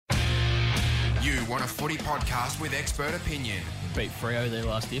You want a footy podcast with expert opinion. Beat Freo their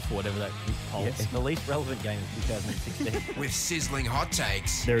last year for whatever that holds. It's the least relevant game of 2016. With sizzling hot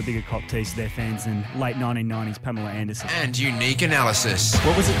takes. They're a bigger cock tease to their fans than late 1990s Pamela Anderson. And unique analysis.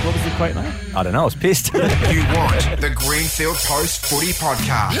 What was the quote, mate? I don't know, I was pissed. You want the Greenfield Post Footy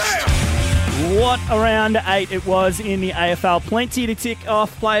Podcast. Yeah! What a round 8 it was in the AFL. Plenty to tick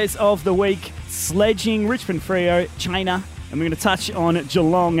off. Players of the week, sledging, Richmond, Freo, China. And we're going to touch on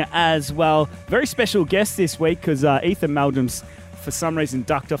Geelong as well. Very special guest this week because Ethan Meldrum's for some reason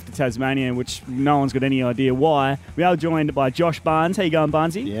ducked off to Tasmania, which no one's got any idea why. We are joined by Josh Barnes. How you going,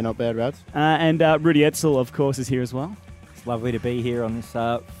 Barnesy? Yeah, not bad, Rads. And Rudy Edsel, of course, is here as well. It's lovely to be here on this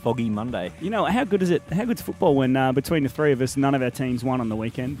foggy Monday. You know, how good is it? How good's football when between the three of us, none of our teams won on the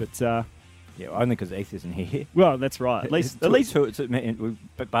weekend, but... Yeah, only because Eth isn't here. Well, that's right. At least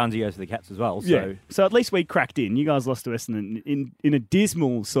Barnesy goes to the Cats as well. So. Yeah. So at least we cracked in. You guys lost to us in a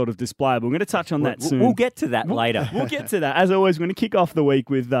dismal sort of display. But we're going to touch on that soon. We'll get to that later. We'll get to that. As always, we're going to kick off the week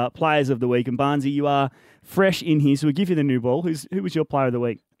with Players of the Week. And Barnesy, you are fresh in here, so we'll give you the new ball. Who was your Player of the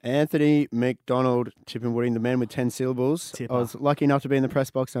Week? Anthony McDonald, Chipping-Wooding, the man with 10 syllables. Tipper. I was lucky enough to be in the press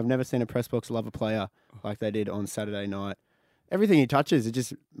box, and I've never seen a press box love a player like they did on Saturday night. Everything he touches is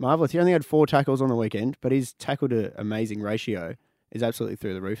just marvellous. He only had 4 tackles on the weekend, but he's tackled an amazing ratio. He's absolutely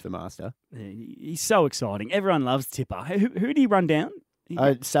through the roof, the master. Yeah, he's so exciting. Everyone loves Tipper. Who did he run down?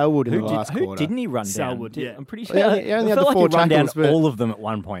 Selwood in the last quarter. Who didn't he run down? Selwood, yeah. I'm pretty sure. Well, he only I had feel the like 4 he ran down tackles, but all of them at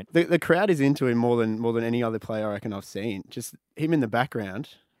one point. The crowd is into him more than any other player I reckon I've seen. Just him in the background.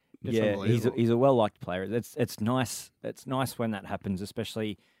 Yeah, he's a well-liked player. It's nice. It's nice when that happens,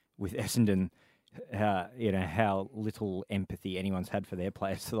 especially with Essendon. How little empathy anyone's had for their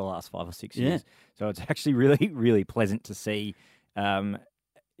players for the last 5 or 6 years. So it's actually really, really pleasant to see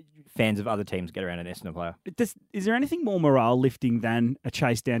fans of other teams get around an Essendon player. Is there anything more morale lifting than a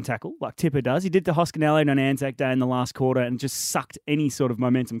chase down tackle like Tipper does? He did to Hoskin on Anzac Day in the last quarter and just sucked any sort of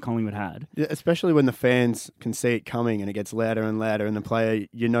momentum Collingwood had. Yeah, especially when the fans can see it coming and it gets louder and louder, and the player,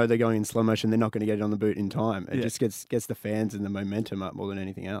 they're going in slow motion, they're not going to get it on the boot in time. It just gets the fans and the momentum up more than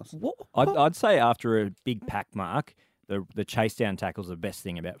anything else. I'd say after a big pack mark, the chase down tackle's the best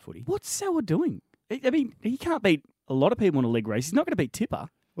thing about footy. What's Sauer doing? I mean, he can't beat a lot of people in a leg race. He's not going to beat Tipper.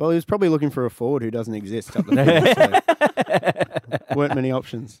 Well, he was probably looking for a forward who doesn't exist up the field, so weren't many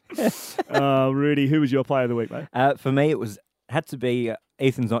options. Rudy, who was your Player of the Week, mate? For me, had to be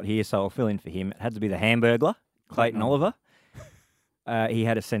Ethan's not here, so I'll fill in for him. It had to be the Hamburglar, Clayton Oliver. He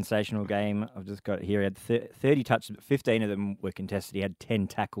had a sensational game. I've just got it here. He had 30 touches, but 15 of them were contested. He had 10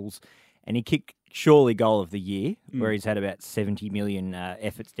 tackles, and he kicked surely goal of the year, where he's had about 70 million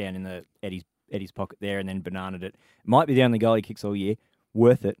efforts down in Eddie's pocket there, and then bananaed it. Might be the only goal he kicks all year.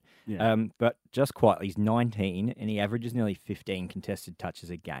 Worth it. Yeah. But just quietly, he's 19 and he averages nearly 15 contested touches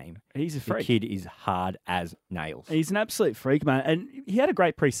a game. He's a freak. The kid is hard as nails. He's an absolute freak, man. And he had a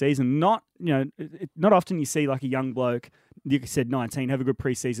great pre-season. Not often you see like a young bloke, you said 19, have a good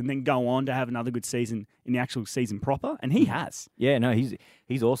pre-season, then go on to have another good season in the actual season proper. And he has. Yeah, no,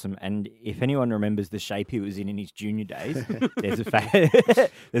 he's awesome. And if anyone remembers the shape he was in his junior days,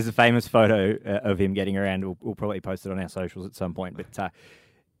 there's a famous photo of him getting around. We'll probably post it on our socials at some point. But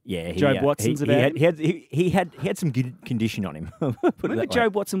Jobe Watson's about. He had some good condition on him. Remember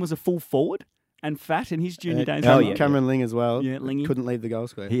Jobe Watson was a full forward and fat in his junior days. Cameron Ling as well. Yeah, Lingy. Couldn't leave the goal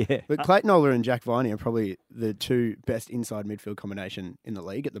square. Yeah. But Clayton Oliver and Jack Viney are probably the 2 best inside midfield combination in the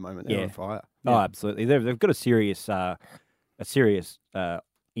league at the moment. They're on fire. Oh, absolutely. They've got a serious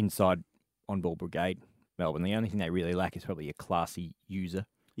inside on-ball brigade, Melbourne. The only thing they really lack is probably a classy user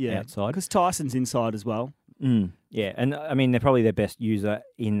outside. Because Tyson's inside as well. Yeah, and I mean, they're probably their best user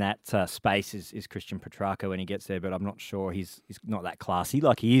in that space is Christian Petrarca when he gets there, but I'm not sure he's not that classy.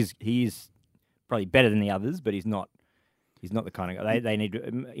 Like he is probably better than the others, but he's not the kind of guy they need.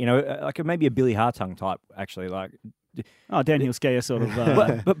 Like maybe a Billy Hartung type actually. Like Daniel Scaia sort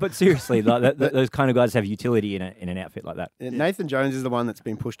of. But seriously, like those kind of guys have utility in an outfit like that. Nathan Jones is the one that's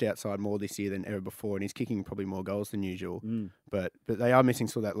been pushed outside more this year than ever before, and he's kicking probably more goals than usual. But they are missing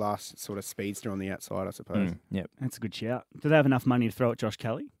sort of that last sort of speedster on the outside, I suppose. Yep, that's a good shout. Do they have enough money to throw at Josh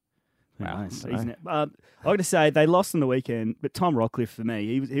Kelly? Wow. I'm going to say they lost on the weekend, but Tom Rockcliffe for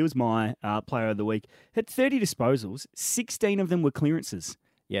me, he was my Player of the Week. Had 30 disposals, 16 of them were clearances.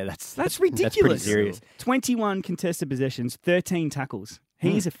 Yeah, that's ridiculous. That's pretty serious. 21 contested possessions, 13 tackles.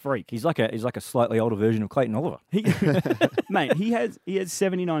 He's a freak. He's like a slightly older version of Clayton Oliver. Mate, he has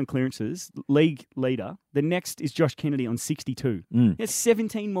 79 clearances, league leader. The next is Josh Kennedy on 62. He has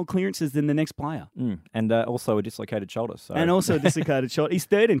 17 more clearances than the next player. And also a dislocated shoulder. So. And also a dislocated shoulder. He's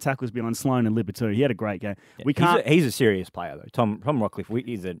third in tackles behind Sloane and Libba too. He had a great game. Yeah. He's a serious player though. Tom Rockcliffe,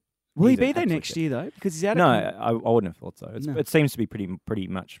 he's a Will he he's an be there absolute next jet. year, though? Because he's out No, of... I wouldn't have thought so. No. It seems to be pretty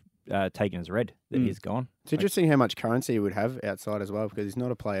much taken as read that he's gone. It's interesting how much currency he would have outside as well, because he's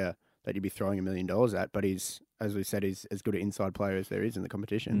not a player that you'd be throwing $1 million at, but he's, as we said, he's as good an inside player as there is in the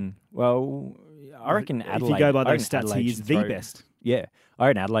competition. Well, I reckon Adelaide... If you go by I those reckon stats, Adelaide he is should the throw- best. Yeah, I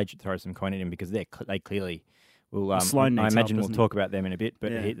reckon Adelaide should throw some coin at him because they clearly will. Sloane I needs imagine help, we'll doesn't talk about them in a bit,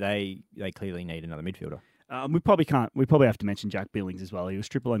 but Yeah. they clearly need another midfielder. We probably have to mention Jack Billings as well. He was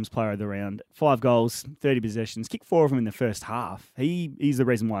Triple M's player of the round. 5 goals, 30 possessions, kicked 4 of them in the first half. He's the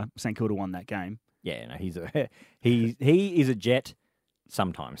reason why St Kilda won that game. Yeah, no, he is a jet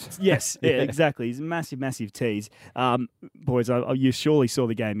sometimes. Yes, yeah, exactly. He's a massive tease. Boys, you surely saw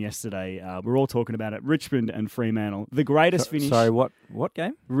the game yesterday. We're all talking about it. Richmond and Fremantle. The greatest finish. Sorry, what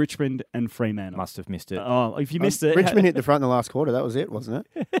game? Richmond and Fremantle. Must have missed it. Oh, if you missed it. Richmond hit the front in the last quarter. That was it, wasn't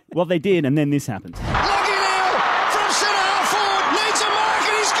it? Well, they did, and then this happened. Lucky now from centre half forward. Needs a mark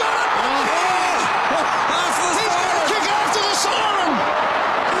and he's got it. He's got a kick after the siren.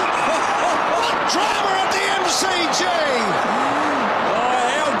 What drama at the MCG.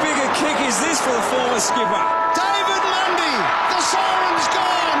 How big a kick is this for the former skipper? David Mundy. The siren's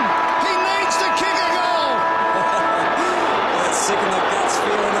gone. He needs to kick a goal. That's sick in the guts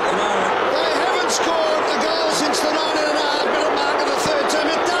feeling at the moment. They haven't scored a goal since the 19.5-minute mark of the third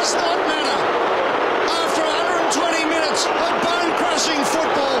term. It does not matter. After 120 minutes of bone-crushing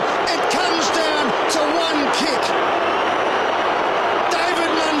football, it comes down to one kick.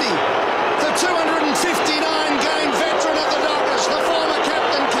 David Mundy, the 259-game veteran of the Dockers, the former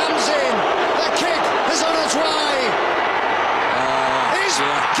captain, comes in. The kick is on its way. He's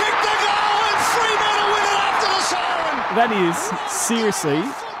kicked the goal and Fremantle win it after the siren. That is, seriously,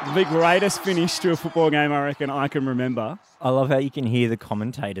 the greatest finish to a football game I reckon I can remember. I love how you can hear the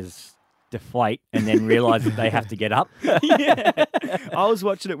commentators deflate and then realise that they have to get up. Yeah. I was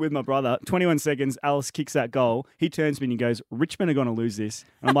watching it with my brother. 21 seconds, Alice kicks that goal. He turns to me and he goes, Richmond are going to lose this.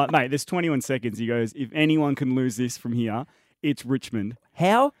 And I'm like, mate, there's 21 seconds. He goes, if anyone can lose this from here, it's Richmond.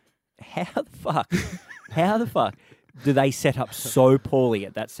 How the fuck do they set up so poorly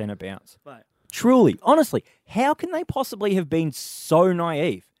at that centre bounce? Right. Truly, honestly, how can they possibly have been so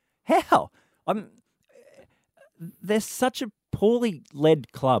naive? How? They're such a poorly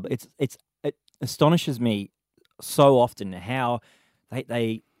led club. It astonishes me so often how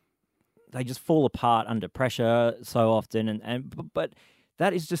they just fall apart under pressure so often, but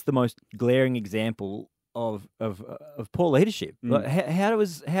that is just the most glaring example of poor leadership. Like, how do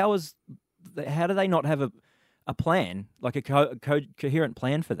they not have a plan, like a coherent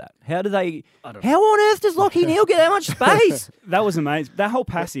plan for that? How on earth does Lachie Neale get that much space? That was amazing. That whole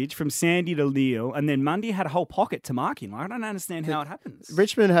passage from Sandy to Neale, and then Mundy had a whole pocket to mark him. I don't understand how it happens.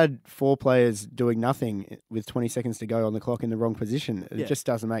 Richmond had 4 players doing nothing with 20 seconds to go on the clock in the wrong position. It just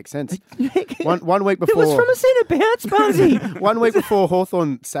doesn't make sense. One week before... It was from a centre bounce, Bunsey. 1 week before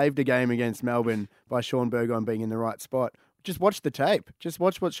Hawthorn saved a game against Melbourne by Sean Burgoyne being in the right spot. Just watch the tape. Just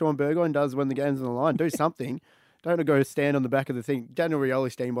watch what Sean Burgoyne does when the game's on the line. Do something. Don't go stand on the back of the thing. Daniel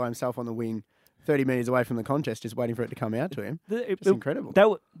Rioli standing by himself on the wing 30 metres away from the contest, just waiting for it to come out to him. It's incredible.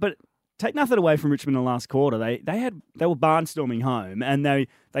 But take nothing away from Richmond in the last quarter. They were barnstorming home, and they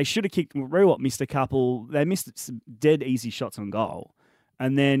should have kicked. Rewalt missed a couple. They missed some dead easy shots on goal,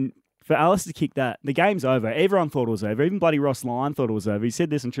 and then for Alice to kick that, the game's over. Everyone thought it was over. Even bloody Ross Lyon thought it was over. He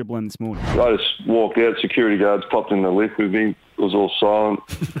said this on Triple M this morning. I just walked out, security guards popped in the lift with me. It was all silent.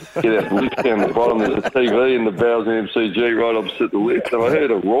 Get out the lift down the bottom. There's a TV in the bowels of the MCG right opposite the lift. And I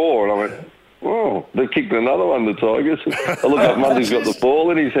heard a roar and I went, oh, they kicked another one, the Tigers. I look up, Mundy's got the ball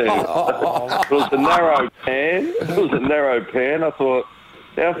in his hand. It was a narrow pan. I thought,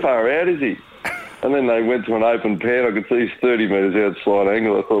 how far out is he? And then they went to an open pan. I could see he's 30 metres out slight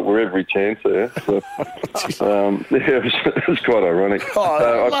angle. I thought, we're every chance there. So, it was quite ironic.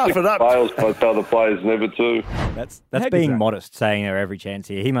 laugh it up. Bales by other players never to. That's being modest, saying there every chance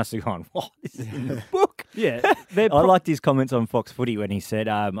here. He must have gone, what? This is in the book. Yeah. I liked his comments on Fox Footy when he said,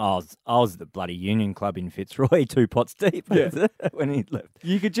 I was the bloody Union Club in Fitzroy, 2 pots deep when he left.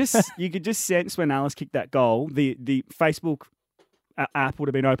 You could just sense when Alice kicked that goal, the Facebook app would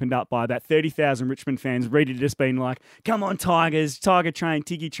have been opened up by about 30,000 Richmond fans ready to just been like, come on Tigers, Tiger train,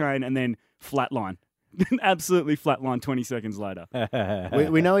 Tiggy train, and then flatline. Absolutely flatline 20 seconds later.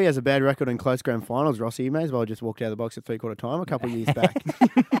 We know he has a bad record in close grand finals, Rossi. He may as well just walked out of the box at 3/4 time a couple of years back.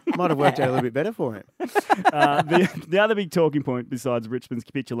 Might have worked out a little bit better for him. The other big talking point besides Richmond's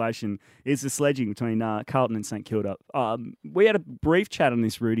capitulation is the sledging between Carlton and St Kilda. We had a brief chat on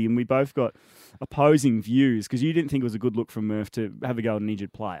this, Rudy, and we both got opposing views because you didn't think it was a good look from Murph to have a go at an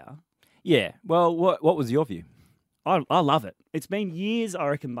injured player. Yeah. Well, what was your view? I love it. It's been years, I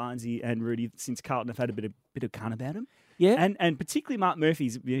reckon, Barnesy and Rudy, since Carlton have had a bit of cun about him. Yeah. And particularly Mark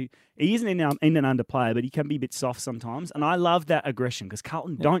Murphy's, he isn't in and under player, but he can be a bit soft sometimes. And I love that aggression because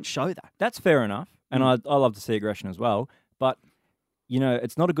Carlton don't show that. That's fair enough. And I love to see aggression as well. But,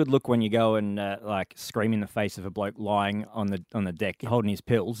 it's not a good look when you go and scream in the face of a bloke lying on the deck holding his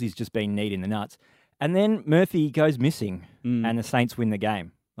pills. He's just been kneed in the nuts. And then Murphy goes missing and the Saints win the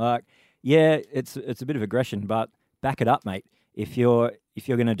game. It's a bit of aggression, but back it up, mate. If you're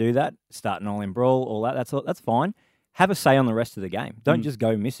going to do that, start an all-in brawl, all that, that's fine. Have a say on the rest of the game. Don't just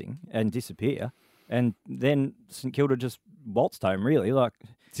go missing and disappear. And then St Kilda just waltzed home, really. So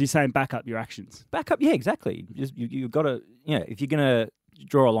you're saying back up your actions? Back up, yeah, exactly. You've got to, if you're going to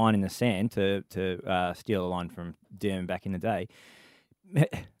draw a line in the sand to steal a line from Durham back in the day,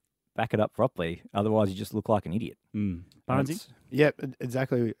 back it up properly. Otherwise, you just look like an idiot. Barnesy? Yep,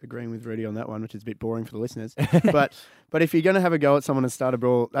 exactly agreeing with Rudy on that one, which is a bit boring for the listeners. but if you're going to have a go at someone and start a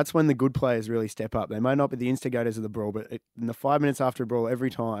brawl, that's when the good players really step up. They may not be the instigators of the brawl, but in the 5 minutes after a brawl every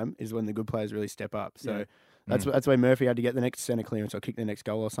time is when the good players really step up. So that's why Murphy had to get the next centre clearance or kick the next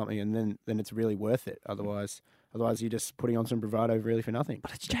goal or something, and then it's really worth it. Otherwise you're just putting on some bravado really for nothing.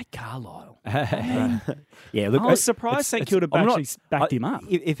 But it's Jake Carlisle. Yeah, look, I was surprised St Kilda actually backed him up.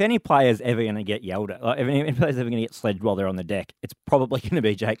 If any player's ever going to get yelled at, if any player's ever going to get sledged while they're on the deck, it's probably going to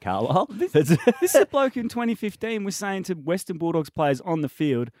be Jake Carlisle. This is a bloke in 2015 was saying to Western Bulldogs players on the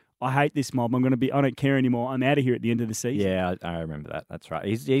field, I hate this mob. I don't care anymore. I'm out of here at the end of the season. Yeah, I remember that. That's right.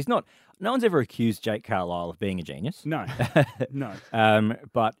 He's not. No one's ever accused Jake Carlisle of being a genius. No, no.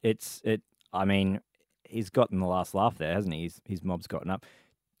 But I mean, he's gotten the last laugh there, hasn't he? His mob's gotten up.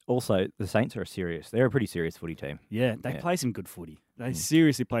 Also, the Saints are they're a pretty serious footy team. Yeah, they play some good footy. They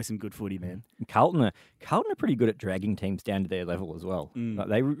seriously play some good footy, man. Carlton are pretty good at dragging teams down to their level as well. Like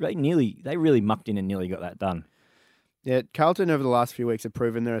they really mucked in and nearly got that done. Yeah, Carlton over the last few weeks have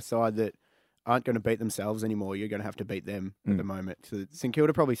proven they're a side that aren't going to beat themselves anymore. You're going to have to beat them at the moment. So St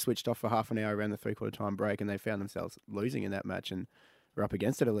Kilda probably switched off for half an hour around the three-quarter time break, and they found themselves losing in that match and were up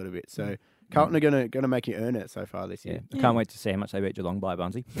against it a little bit. So Carlton are going to make you earn it so far this year. I can't wait to see how much they beat Geelong by,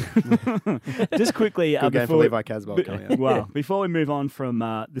 Bunsey. Just quickly, good game for Levi Casbolt coming up. Wow! Before we move on from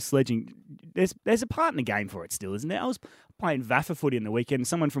the sledging, there's a part in the game for it still, isn't there? I was playing Vaffa footy in the weekend, and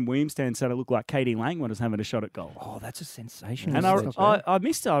someone from Williamstown said it looked like Katie Langwood was having a shot at goal. Oh, that's a sensation. And I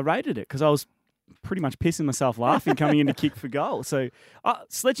missed it. I rated it because I was pretty much pissing myself laughing coming in to kick for goal. So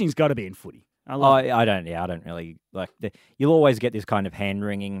sledging's got to be in footy. I don't really like. You'll always get this kind of hand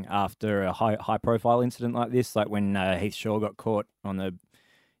wringing after a high profile incident like this, like when Heath Shaw got caught on the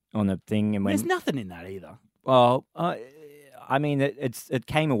thing, and when there's nothing in that either. Well, I mean, it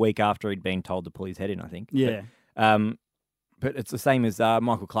came a week after he'd been told to pull his head in, I think. Yeah. But it's the same as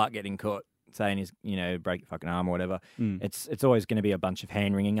Michael Clark getting caught saying he's break your fucking arm or whatever. It's always going to be a bunch of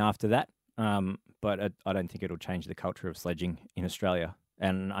hand wringing after that. But I don't think it'll change the culture of sledging in Australia.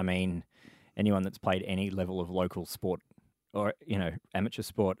 And I mean, anyone that's played any level of local sport or, amateur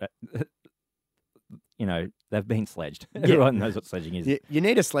sport, they've been sledged. Yeah. Everyone knows what sledging is. You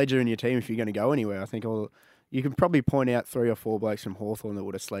need a sledger in your team if you're going to go anywhere. I think you can probably point out 3 or 4 blokes from Hawthorn that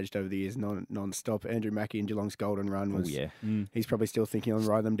would have sledged over the years non-stop. Andrew Mackie in Geelong's golden run was... Oh, yeah. He's probably still thinking on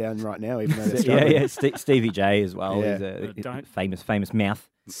riding them down right now, even though they're struggling. Yeah. Stevie J as well. Yeah. He's a famous mouth.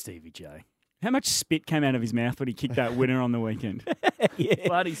 Stevie J. How much spit came out of his mouth when he kicked that winner on the weekend? Yeah.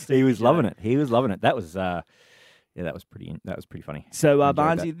 Bloody Stevie He was J. loving it. That was... that was pretty funny. So,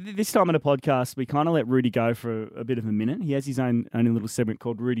 Barnesy, this time in the podcast, we kind of let Rudy go for a bit of a minute. He has his own little segment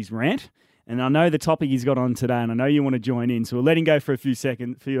called Rudy's Rant. And I know the topic he's got on today, and I know you want to join in. So we'll let him go for a few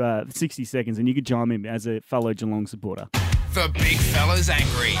 60 seconds, and you could chime in as a fellow Geelong supporter. The big fella's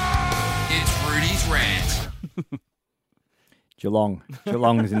angry. It's Rudy's Rant.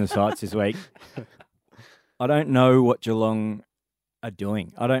 Geelong's in the sights this week. I don't know what Geelong are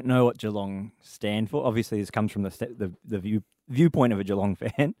doing. I don't know what Geelong stand for. Obviously, this comes from the viewpoint of a Geelong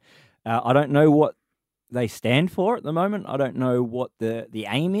fan. I don't know what they stand for at the moment. I don't know what the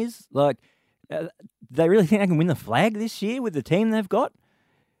aim is. Like, they really think they can win the flag this year with the team they've got?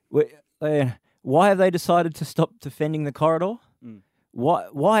 Why have they decided to stop defending the corridor?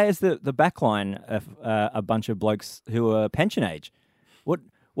 Why is the back line a bunch of blokes who are pension age?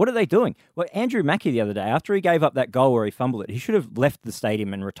 What are they doing? Well, Andrew Mackie the other day, after he gave up that goal where he fumbled it, he should have left the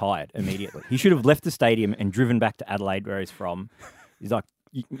stadium and retired immediately. He should have left the stadium and driven back to Adelaide, where he's from. He's like,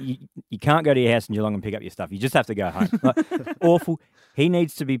 you can't go to your house in Geelong and pick up your stuff. You just have to go home. Like, awful. He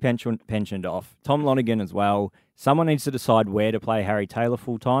needs to be pensioned off. Tom Lonergan as well. Someone needs to decide where to play Harry Taylor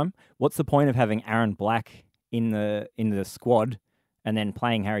full time. What's the point of having Aaron Black in the squad and then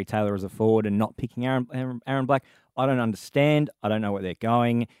playing Harry Taylor as a forward and not picking Aaron Black? I don't understand. I don't know where they're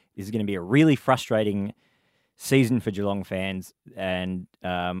going. This is going to be a really frustrating season for Geelong fans, and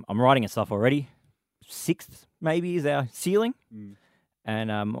I'm writing us off already. 6th, maybe, is our ceiling.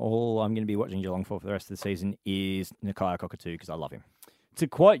 And all I'm going to be watching Geelong for the rest of the season is Nakia Cockatoo because I love him. To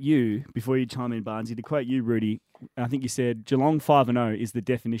quote you, before you chime in, Barnesy, to quote you, Rudy, I think you said Geelong 5-0 is the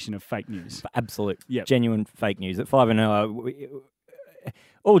definition of fake news. Absolute, genuine fake news. At 5-0,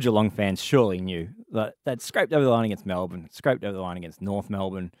 all Geelong fans surely knew that they'd scraped over the line against Melbourne, scraped over the line against North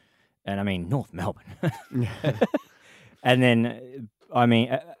Melbourne, and I mean, North Melbourne. And then, I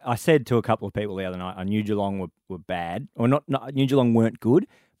mean, I said to a couple of people the other night, I knew Geelong were bad, or not, I knew Geelong weren't good,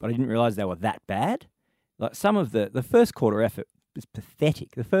 but I didn't realise they were that bad. Like some of the first quarter effort was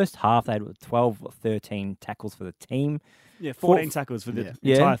pathetic. The first half, they had 12 or 13 tackles for the team. Yeah, 14 tackles for the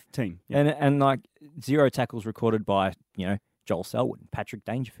entire team. Yeah. And like 0 tackles recorded by, Joel Selwood, Patrick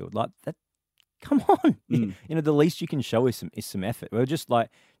Dangerfield. Like that, come on. You know, the least you can show is some effort. We were just like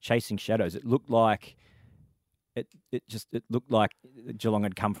chasing shadows. It looked like it looked like Geelong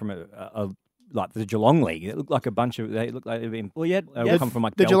had come from a like the Geelong League. It looked like a bunch of they looked like they'd been come from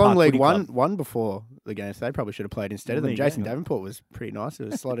like the Bell Geelong Park League Footy won before the game, so they probably should have played instead of them. Jason Davenport was pretty nice. It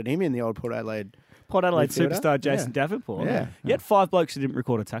was slotted him in the old Port Adelaide superstar Jason Davenport. Yeah. You had 5 blokes who didn't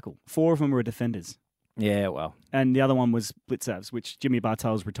record a tackle. 4 of them were defenders. Yeah, well. And the other one was Blitzavs, which Jimmy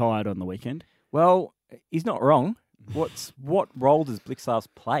Bartels retired on the weekend. Well, he's not wrong. What role does Blitzavs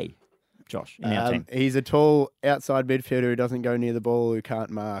play, Josh, in our team? He's a tall outside midfielder who doesn't go near the ball, who can't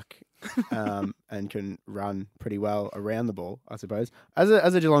mark, and can run pretty well around the ball, I suppose. As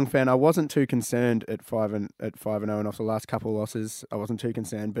a Geelong fan, I wasn't too concerned at 5-0 and off the last couple of losses. I wasn't too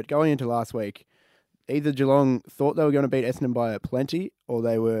concerned, but going into last week, either Geelong thought they were going to beat Essendon by a plenty, or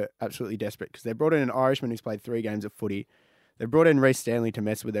they were absolutely desperate because they brought in an Irishman who's played 3 games of footy. They brought in Reece Stanley to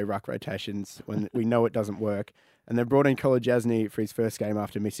mess with their ruck rotations when we know it doesn't work. And they brought in Kilda Geelong for his first game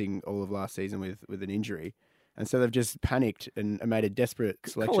after missing all of last season with an injury. And so they've just panicked and made a desperate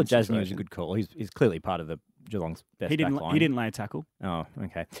selection. Kilda Geelong was a good call. He's clearly part of the Geelong's best back line. He didn't lay a tackle. Oh,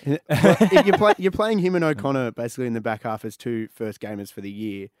 okay. You're playing him and O'Connor basically in the back half as 2 first gamers for the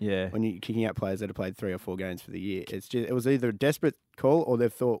year. Yeah. When you're kicking out players that have played 3 or 4 games for the year. It was either a desperate call or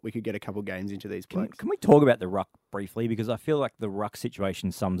they've thought we could get a couple games into these players. Can we talk about the ruck briefly? Because I feel like the ruck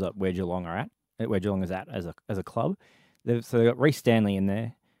situation sums up where Geelong is at as a club. They've got Reece Stanley in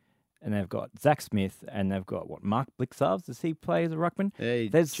there, and they've got Zach Smith, and they've got Mark Blitzavs. Does he play as a ruckman? Yeah, he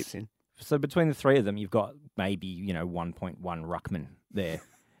chips in. So between the 3 of them, you've got maybe 1.1 ruckman there,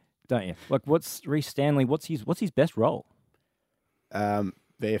 don't you? Like, what's Reece Stanley? What's his best role?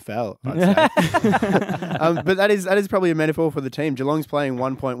 VFL, I'd say. But that is probably a metaphor for the team. Geelong's playing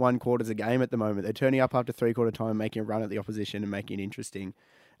 1.1 quarters a game at the moment. They're turning up after 3/4 time, making a run at the opposition and making it interesting.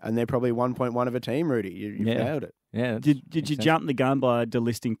 And they're probably 1.1 of a team, Rudy. You nailed it. Yeah. Did you jump the gun by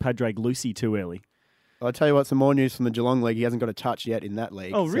delisting Padraig Lucy too early? I'll tell you what, some more news from the Geelong League. He hasn't got a touch yet in that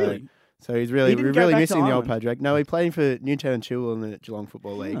league. Oh, really? So he's really missing the old Ireland. Padraig. No, he played for Newtown Chilwell in the Geelong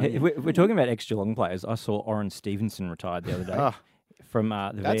Football League. If we're talking about ex-Geelong players, I saw Oren Stevenson retired the other day from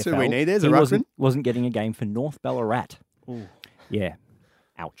the that's VFL. who we need. There's a He ruckman. wasn't getting a game for North Ballarat. Ooh. Yeah.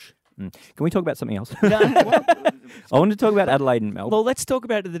 Ouch. Can we talk about something else? I wanted to talk about Adelaide and Melbourne. Well, let's talk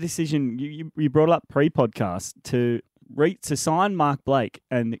about the decision you brought up pre-podcast to sign Mark Blake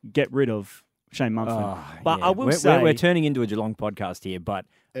and get rid of Shane Mumford. But I will say we're turning into a Geelong podcast here, but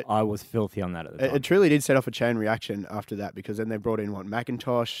I was filthy on that at the time. It truly did set off a chain reaction after that because then they brought in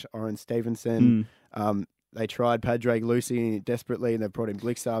McIntosh, Oren Stevenson. They tried Padraig Lucy desperately, and they brought in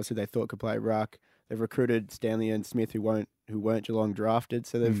Blitzavs, who they thought could play ruck. They've recruited Stanley and Smith, who weren't Geelong drafted.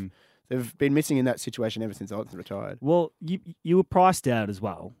 So they've been missing in that situation ever since Olsen retired. Well, you were priced out as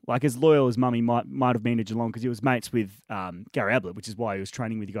well. Like as loyal as Mummy might have been to Geelong because he was mates with Gary Ablett, which is why he was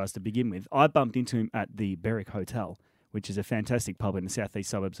training with you guys to begin with. I bumped into him at the Berwick Hotel, which is a fantastic pub in the southeast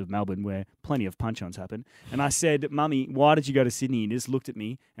suburbs of Melbourne where plenty of punch-ons happen. And I said, Mummy, why did you go to Sydney? And he just looked at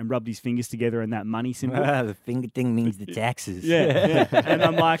me and rubbed his fingers together in that money symbol. The finger thing means the taxes. Yeah. And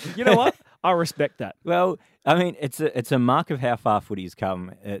I'm like, you know what? I respect that. Well, I mean, it's a mark of how far footy's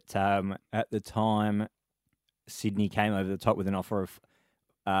come. At the time, Sydney came over the top with an offer of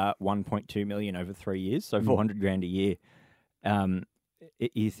 $1.2 million over 3 years, so $400,000 a year.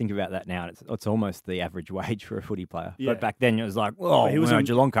 You think about that now, and it's almost the average wage for a footy player. Yeah. But back then, it was like,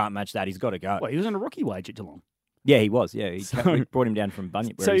 Geelong can't match that. He's got to go. Well, he was on a rookie wage at Geelong. Yeah, he was. Yeah, we brought him down from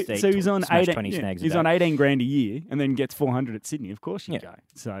Bunyip. Where he's on 20 snags. He's on $18,000 a year, and then gets 400 at Sydney. Of course, you go.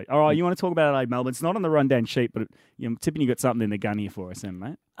 So, all right, you want to talk about Adelaide, Melbourne? It's not on the rundown sheet, but I'm tipping you got something in the gun here for us, then,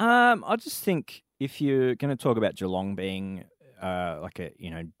 mate. I just think if you're going to talk about Geelong being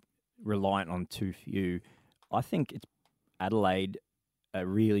reliant on too few, I think it's Adelaide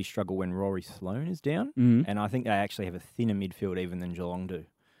really struggle when Rory Sloane is down, and I think they actually have a thinner midfield even than Geelong do.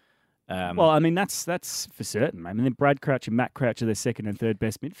 Well, I mean that's for certain. I mean, Brad Crouch and Matt Crouch are their second and third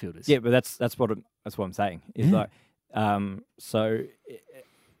best midfielders. Yeah, but that's what I'm saying. Is like so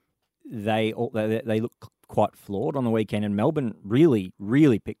they look quite flawed on the weekend, and Melbourne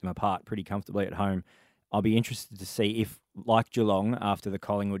really picked them apart pretty comfortably at home. I'll be interested to see if, like Geelong after the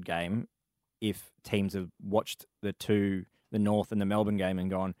Collingwood game, if teams have watched the North and the Melbourne game and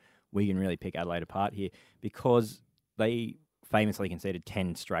gone, we can really pick Adelaide apart here, because they famously conceded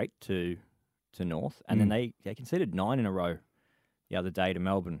 10 straight to North, and then they conceded 9 in a row the other day to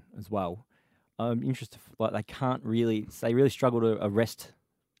Melbourne as well. I'm interested, they really struggle to arrest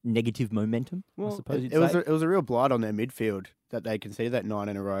negative momentum, Well, I suppose you'd it was say. it was a real blight on their midfield that they conceded that 9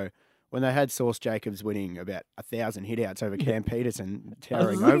 in a row. When they had Sauce Jacobs winning about 1,000 hitouts over Cam Peterson,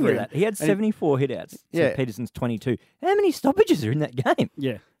 towering over him. He had 74 hitouts. Yeah. So Peterson's 22. How many stoppages are in that game?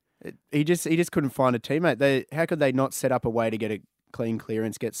 Yeah. He just couldn't find a teammate. How could they not set up a way to get a clean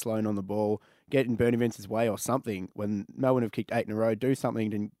clearance, get Sloane on the ball, get in Bernie Vince's way or something? When Melbourne have kicked 8 in a row, do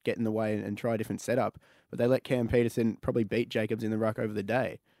something to get in the way and try a different setup. But they let Cam Peterson probably beat Jacobs in the ruck over the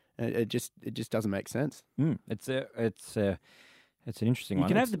day. It just doesn't make sense. It's an interesting You one.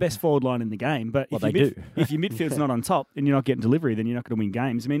 can have the best forward line in the game, but Well, if, they do. If your midfield's not on top and you're not getting delivery, then you're not going to win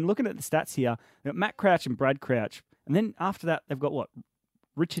games. I mean, looking at the stats here, they've got Matt Crouch and Brad Crouch, and then after that, they've got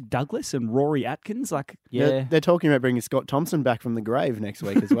Richard Douglas and Rory Atkins. They're talking about bringing Scott Thompson back from the grave next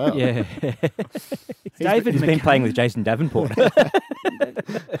week as well. Yeah. David He's been McCann. playing with Jason Davenport. I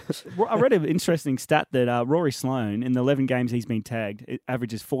read an interesting stat that Rory Sloane, in the 11 games he's been tagged, it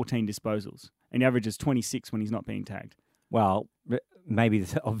averages 14 disposals, and he averages 26 when he's not being tagged. Well, maybe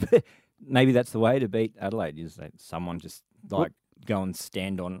that's the way to beat Adelaide, is that someone just go and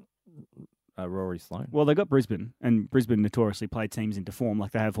stand on Rory Sloane. Well, they got Brisbane, and Brisbane notoriously play teams into form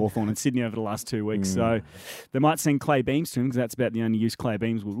like they have Hawthorn and Sydney over the last 2 weeks. So they might send Clay Beams to him, because that's about the only use Clay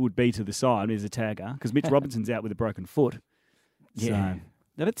Beams would be to the side as a tagger, because Mitch Robinson's out with a broken foot. Yeah. So,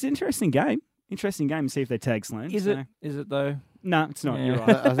 but it's an interesting game. Interesting game to see if they tag Sloane. Is it though? No, it's not. Yeah. You're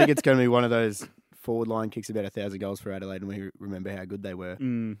right. I think it's going to be one of those forward line kicks about 1,000 goals for Adelaide, and we remember how good they were.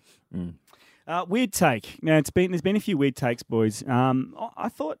 Weird take. Now, there's been a few weird takes, boys. I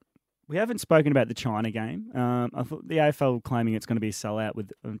thought we haven't spoken about the China game. I thought the AFL claiming it's going to be a sellout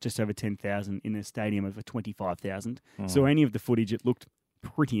with just over 10,000 in a stadium of 25,000. So any of the footage, it looked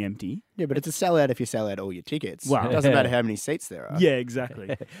pretty empty. Yeah, but it's a sellout if you sell out all your tickets. Well, it doesn't matter how many seats there are. Yeah,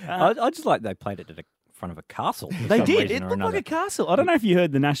 exactly. I just like they played it at front of a castle. for They some did. reason It or looked like another. a castle. I don't know if you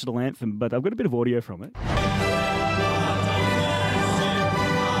heard the national anthem, but I've got a bit of audio from it.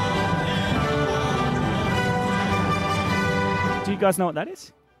 Do you guys know what that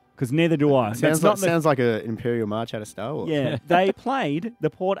is? Because neither do I. Sounds like an Imperial March out of Star Wars. Yeah, they played the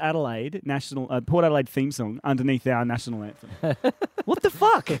Port Adelaide theme song underneath our national anthem. What the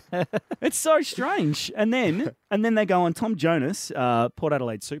fuck? It's so strange. And then they go on. Tom Jonas, Port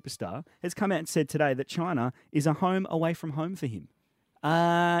Adelaide superstar, has come out and said today that China is a home away from home for him.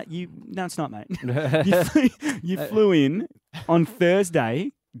 No, it's not, mate. You flew in on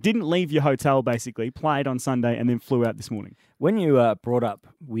Thursday, didn't leave your hotel, basically, played on Sunday, and then flew out this morning. When you brought up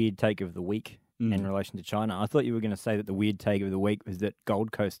weird take of the week in relation to China, I thought you were going to say that the weird take of the week was that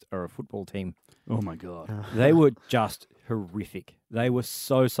Gold Coast are a football team. Oh, my God. They were just horrific. They were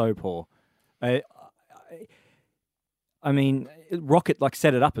so poor. I mean, Rocket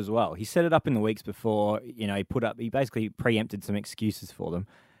set it up as well. He set it up in the weeks before. He basically preempted some excuses for them,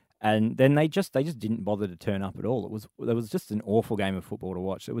 and then they just didn't bother to turn up at all. It was just an awful game of football to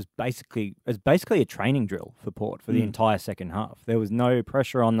watch. It was basically a training drill for Port for the entire second half. There was no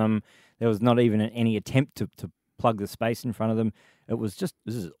pressure on them. There was not even any attempt to plug the space in front of them. It was this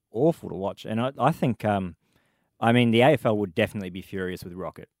is awful to watch, and I think the AFL would definitely be furious with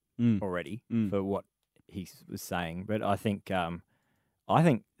Rocket already for what he was saying, but I think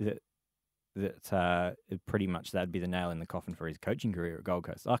that pretty much that'd be the nail in the coffin for his coaching career at Gold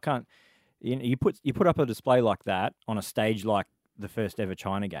Coast. I can't. You put up a display like that on a stage like the first ever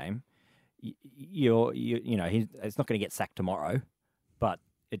China game. It's not going to get sacked tomorrow, but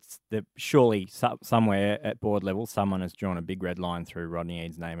surely somewhere at board level someone has drawn a big red line through Rodney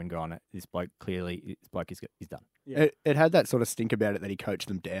Eade's name and gone, this bloke is done. Yeah. It had that sort of stink about it that he coached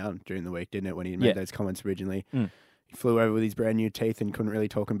them down during the week, didn't it, when he made those comments originally? He flew over with his brand new teeth and couldn't really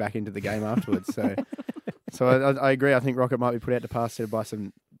talk him back into the game afterwards. So I agree. I think Rocket might be put out to pasture by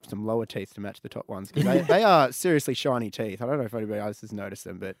some lower teeth to match the top ones. 'Cause they are seriously shiny teeth. I don't know if anybody else has noticed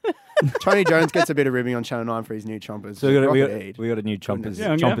them, but Tony Jones gets a bit of ribbing on Channel 9 for his new chompers. So we got a new chompers.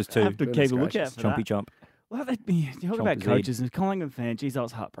 Yeah, I'm Chompers gonna have to 2. keep a look out for Chompy that. chomp. Well, you talk about Chompers coaches and Collingwood fan. Geez, that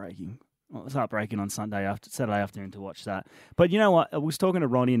was heartbreaking. Well, it was heartbreaking on Saturday afternoon to watch that. But you know what? I was talking to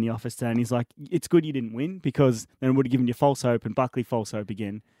Ronnie in the office today, and he's like, "It's good you didn't win because then it would have given you false hope and Buckley false hope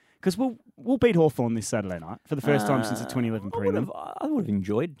again. Because we'll beat Hawthorn this Saturday night for the first time since the 2011 prelim." I would have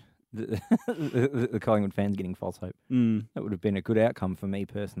enjoyed the Collingwood fans getting false hope. That would have been a good outcome for me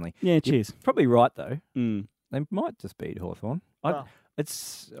personally. Yeah, cheers. You're probably right though. Mm. They might just beat Hawthorn. Well.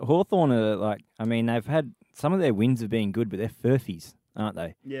 It's Hawthorn are like. I mean, they've had some of their wins have been good, but they're furfies, aren't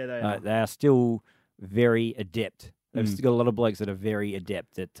they? Yeah, they are. They are still very adept. They've still got a lot of blokes that are very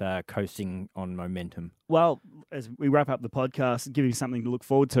adept at coasting on momentum. Well, as we wrap up the podcast, give you something to look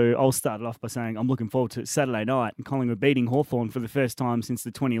forward to, I'll start it off by saying I'm looking forward to Saturday night and Collingwood beating Hawthorn for the first time since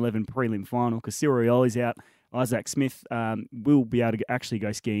the 2011 prelim final because Sirioli's out. Isaac Smith will be able to actually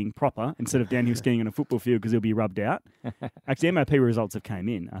go skiing proper instead of downhill skiing on a football field because he'll be rubbed out. Actually, MOP results have came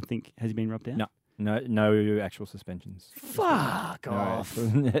in. I think. Has he been rubbed out? No actual suspensions. Fuck off.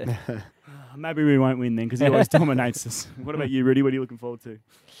 Maybe we won't win then because he always dominates us. What about you, Rudy? What are you looking forward to?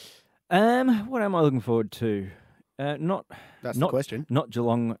 What am I looking forward to? That's the question. Not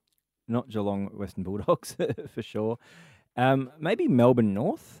Geelong Western Bulldogs for sure. Maybe Melbourne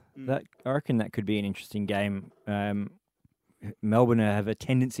North. I reckon that could be an interesting game. Melbourne have a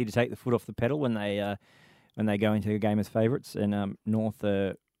tendency to take the foot off the pedal when they go into a game as favourites, and North.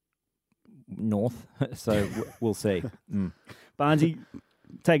 So we'll see. Barnesy,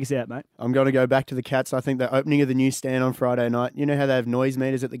 take us out, mate. I'm going to go back to the Cats. I think the opening of the new stand on Friday night. You know how they have noise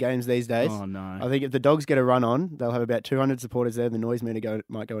meters at the games these days? Oh, no. I think if the Dogs get a run on, they'll have about 200 supporters there. The noise meter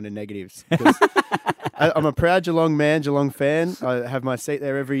might go into negatives. I'm a proud Geelong man, Geelong fan. I have my seat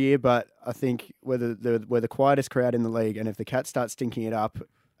there every year, but I think we're the quietest crowd in the league. And if the Cats start stinking it up,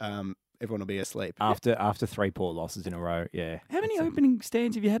 everyone will be asleep. After 3 poor losses in a row, yeah. How many opening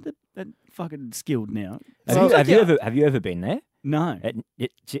stands have you had that fucking skilled now? Have you ever been there? No.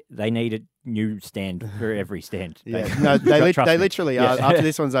 They need a new stand for every stand. Yeah, no, they Trust me. literally are. Yeah. After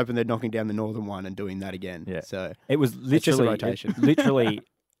this one's open, they're knocking down the northern one and doing that again. Yeah. So it was it's just a rotation. It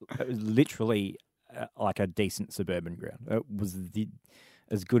was literally like a decent suburban ground. It was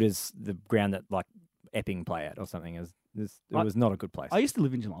as good as the ground that like Epping play at or something. It was not a good place. I used to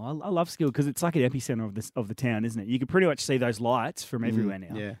live in Geelong. I love Skill because it's like an epicenter of the town, isn't it? You can pretty much see those lights from everywhere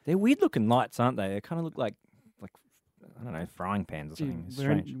now. Yeah. They're weird looking lights, aren't they? They kind of look like I don't know, frying pans or something. It's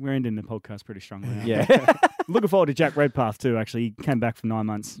strange. We're ending the podcast pretty strongly now. Yeah. Looking forward to Jack Redpath too, actually. He came back from 9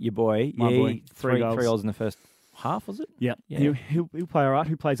 months. Your boy. My boy. Three goals. goals in the first half, was it? Yeah. Yeah. He'll play all right.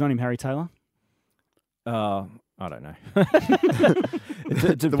 Who plays on him? Harry Taylor? I don't know.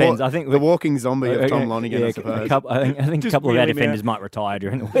 It depends. I think the walking zombie of Tom Lonigan, I I suppose. think a Just couple of our wheeling defenders out. might retire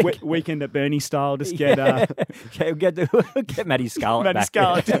during the week. Weekend at Bernie style. Just get get Matty Scarlett Matty back.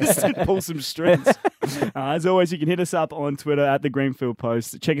 Scarlett just pull some strings. As always, you can hit us up on Twitter at the Greenfield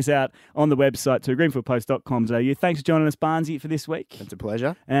Post. Check us out on the website too, greenfieldpost.com.au. Thanks for joining us, Barnesy, for this week. It's a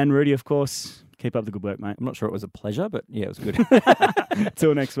pleasure. And Rudy, of course, keep up the good work, mate. I'm not sure it was a pleasure, but yeah, it was good.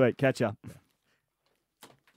 Till next week. Catch ya.